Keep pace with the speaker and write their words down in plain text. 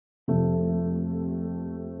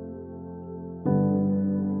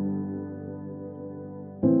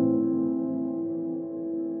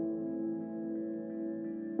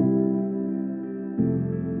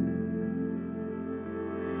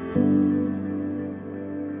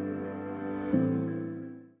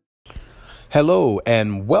Hello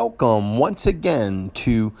and welcome once again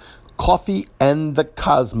to Coffee and the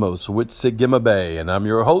Cosmos with Sigma Bay. And I'm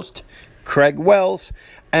your host, Craig Wells.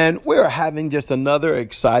 And we're having just another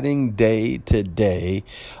exciting day today.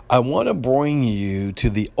 I want to bring you to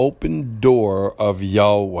the open door of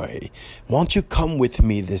Yahweh. Won't you come with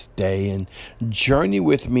me this day and journey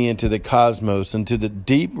with me into the cosmos, into the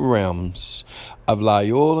deep realms of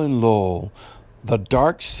Layol and Lol, the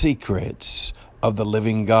dark secrets of the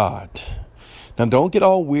living God. Now, don't get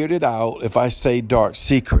all weirded out if I say dark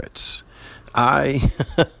secrets.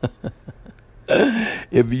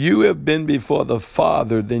 If you have been before the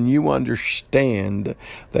Father, then you understand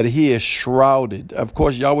that He is shrouded. Of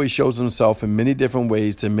course, Yahweh shows Himself in many different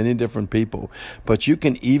ways to many different people. But you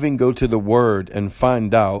can even go to the Word and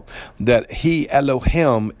find out that He,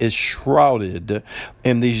 Elohim, is shrouded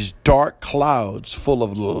in these dark clouds full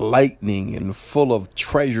of lightning and full of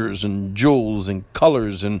treasures and jewels and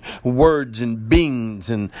colors and words and beings.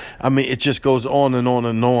 And it just goes on and on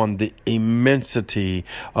and on. The immensity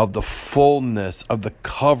of the fullness of the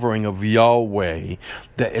covering of Yahweh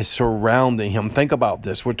that is surrounding Him. Think about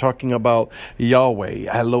this. We're talking about Yahweh,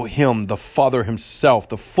 Elohim, the Father Himself,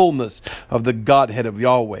 the fullness of the Godhead of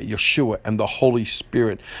Yahweh, Yeshua, and the Holy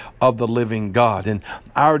Spirit of the living God. And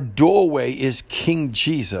our doorway is King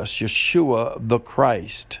Jesus, Yeshua the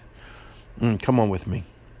Christ. Come on with me.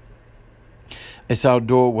 It's our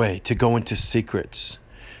doorway to go into secrets,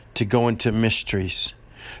 to go into mysteries,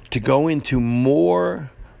 to go into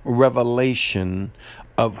more revelation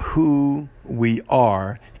of who we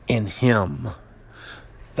are in Him.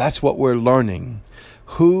 That's what we're learning.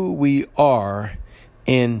 Who we are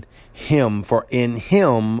in Him. For in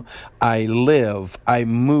Him I live, I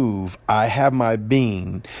move, I have my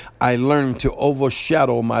being. I learn to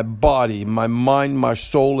overshadow my body, my mind, my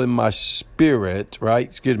soul, and my spirit,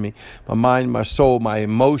 right? My mind, my soul, my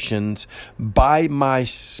emotions by my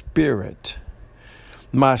spirit.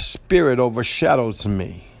 My spirit overshadows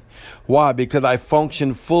me. Why? Because I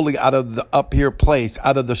function fully out of the up here place,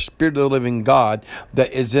 out of the Spirit of the living God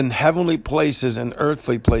that is in heavenly places and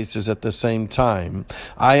earthly places at the same time.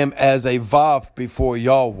 I am as a Vav before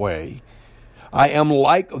Yahweh. I am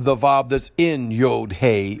like the Vav that's in Yod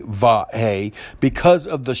He Va He because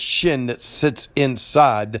of the Shin that sits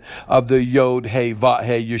inside of the Yod He Va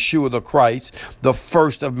He, Yeshua the Christ, the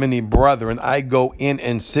first of many brethren. I go in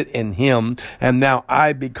and sit in Him, and now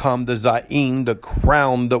I become the Zayin, the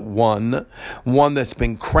crowned one that's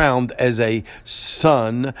been crowned as a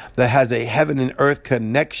son that has a heaven and earth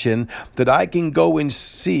connection, that I can go and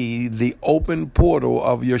see the open portal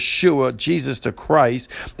of Yeshua, Jesus the Christ,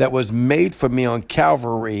 that was made for me on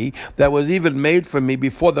Calvary, that was even made for me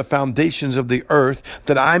before the foundations of the earth,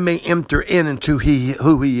 that I may enter into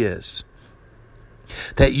who He is.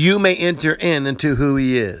 That you may enter into who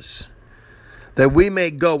He is. That we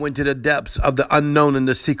may go into the depths of the unknown and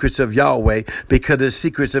the secrets of Yahweh, because the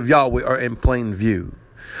secrets of Yahweh are in plain view.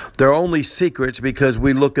 They're only secrets because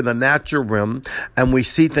we look in the natural realm and we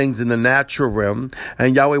see things in the natural realm.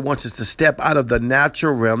 And Yahweh wants us to step out of the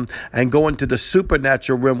natural realm and go into the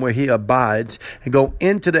supernatural realm where He abides, and go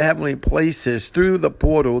into the heavenly places through the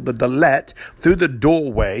portal, the Dalet, through the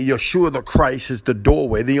doorway. Yeshua the Christ is the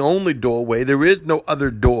doorway, the only doorway. There is no other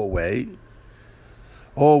doorway.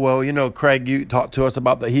 Oh, well, Craig, you talked to us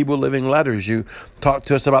about the Hebrew living letters. You talked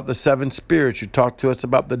to us about the seven spirits. You talked to us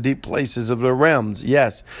about the deep places of the realms.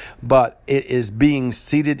 Yes, but it is being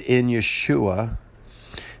seated in Yeshua.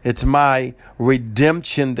 It's my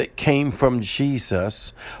redemption that came from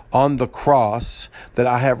Jesus on the cross that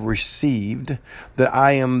I have received, that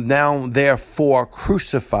I am now therefore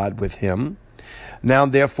crucified with Him. Now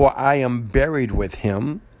therefore I am buried with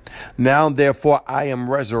Him. Now, therefore, I am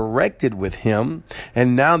resurrected with Him,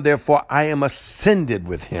 and now, therefore, I am ascended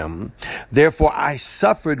with Him. Therefore, I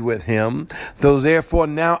suffered with Him, though, therefore,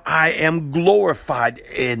 now I am glorified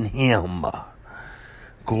in Him.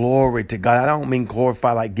 Glory to God. I don't mean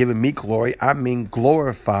glorified like giving me glory. I mean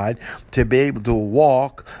glorified to be able to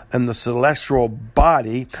walk in the celestial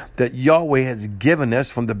body that Yahweh has given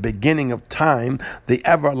us from the beginning of time, the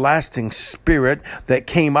everlasting Spirit that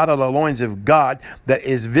came out of the loins of God, that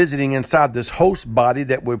is visiting inside this host body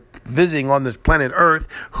that we're visiting on this planet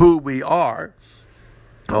Earth, who we are.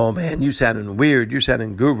 Oh man, you sounding weird. You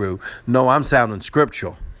sounding guru. No, I'm sounding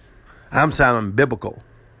scriptural. I'm sounding biblical.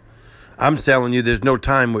 I'm telling you, there's no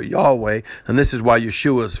time with Yahweh, and this is why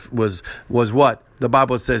Yeshua was what? The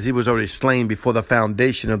Bible says He was already slain before the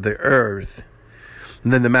foundation of the earth.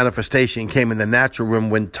 And then the manifestation came in the natural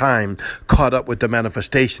realm when time caught up with the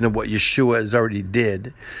manifestation of what Yeshua has already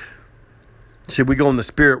did. See, we go in the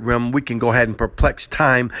spirit realm, we can go ahead and perplex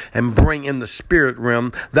time and bring in the spirit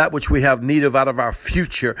realm that which we have need of out of our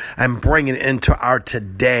future and bring it into our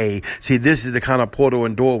today. See, this is the kind of portal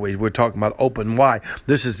and doorways we're talking about open. Why?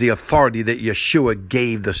 This is the authority that Yeshua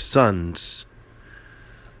gave the sons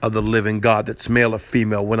of the living God, that's male or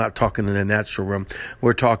female. We're not talking in the natural realm.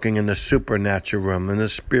 We're talking in the supernatural realm, in the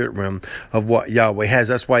spirit realm of what Yahweh has.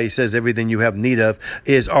 That's why he says everything you have need of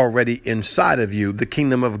is already inside of you. The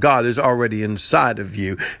kingdom of God is already inside of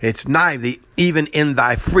you. It's nigh thee, even in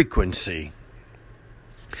thy frequency.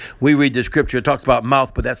 We read the scripture, it talks about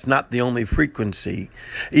mouth, but that's not the only frequency.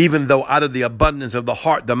 Even though out of the abundance of the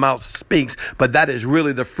heart, the mouth speaks, but that is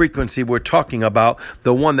really the frequency we're talking about.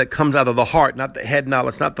 The one that comes out of the heart, not the head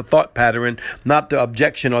knowledge, not the thought pattern, not the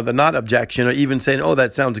objection or the not objection, or even saying, oh,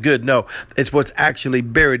 that sounds good. No, it's what's actually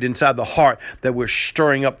buried inside the heart that we're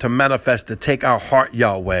stirring up to manifest, to take our heart,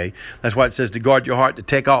 Yahweh. That's why it says to guard your heart, to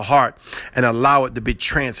take our heart and allow it to be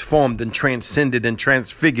transformed and transcended and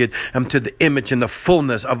transfigured into the image and the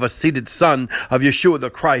fullness of a seated Son of Yeshua the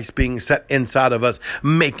Christ being set inside of us,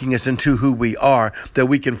 making us into who we are, that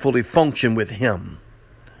we can fully function with him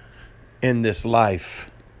in this life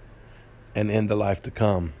and in the life to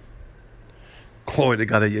come. Glory to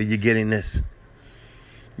God. Are you getting this?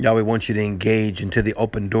 Yahweh wants you to engage until the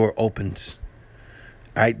open door opens.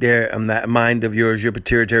 Right there in that mind of yours, your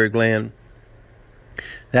pituitary gland.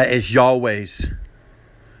 That is Yahweh's.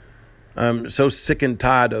 I'm so sick and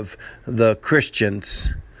tired of the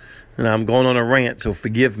Christians, and I'm going on a rant, so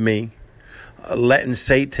forgive me, letting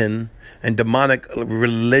Satan and demonic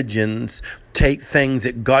religions take things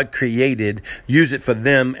that God created, use it for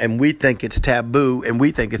them, and we think it's taboo, and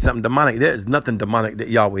we think it's something demonic. There's nothing demonic that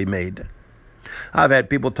Yahweh made. I've had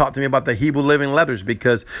people talk to me about the Hebrew Living Letters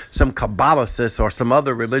because some Kabbalist or some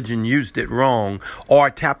other religion used it wrong or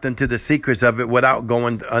tapped into the secrets of it without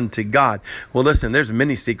going unto God. Well, listen, there's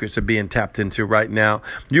many secrets are being tapped into right now.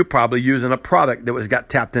 You're probably using a product that got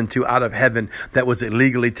tapped into out of heaven that was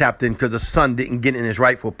illegally tapped in because the son didn't get in his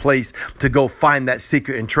rightful place to go find that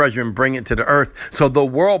secret and treasure and bring it to the earth. So the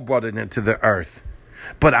world brought it into the earth.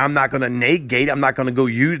 But I'm not going to negate. I'm not going to go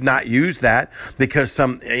not use that because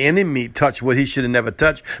some enemy touched what he should have never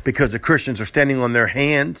touched because the Christians are standing on their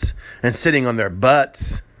hands and sitting on their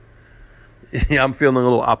butts. I'm feeling a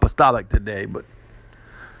little apostolic today, but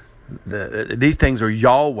these things are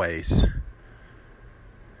Yahweh's.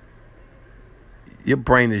 Your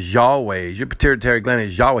brain is Yahweh's. Your pituitary gland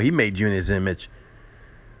is Yahweh. He made you in his image.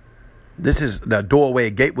 This is the doorway,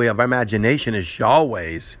 gateway of imagination is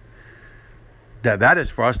Yahweh's. That is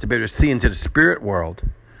for us to be able to see into the spirit world.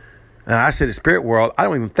 And I say the spirit world, I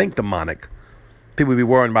don't even think demonic. People be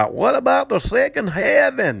worrying about, what about the second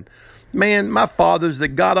heaven? Man, my Father's the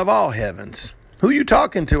God of all heavens. Who you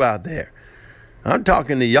talking to out there? I'm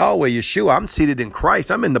talking to Yahweh, Yeshua. I'm seated in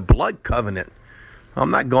Christ. I'm in the blood covenant. I'm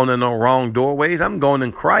not going in no wrong doorways. I'm going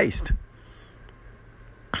in Christ.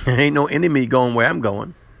 There ain't no enemy going where I'm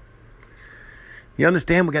going. You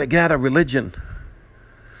understand? We got to get out of religion.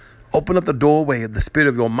 Open up the doorway of the spirit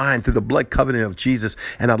of your mind through the blood covenant of Jesus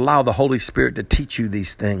and allow the Holy Spirit to teach you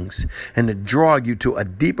these things and to draw you to a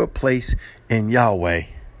deeper place in Yahweh.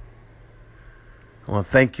 I want to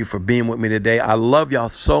thank you for being with me today. I love y'all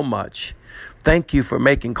so much. Thank you for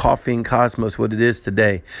making Coffee and Cosmos what it is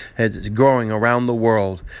today as it's growing around the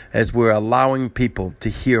world, as we're allowing people to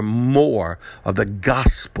hear more of the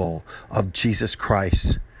gospel of Jesus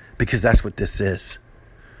Christ, because that's what this is.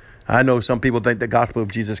 I know some people think the gospel of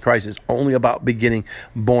Jesus Christ is only about beginning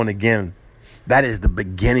born again. That is the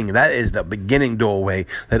beginning. That is the beginning doorway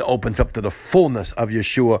that opens up to the fullness of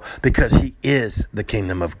Yeshua because he is the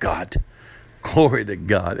kingdom of God. Glory to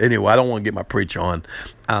God. Anyway, I don't want to get my preach on.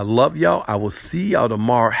 I love y'all. I will see y'all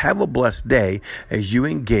tomorrow. Have a blessed day as you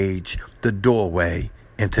engage the doorway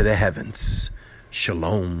into the heavens.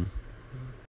 Shalom.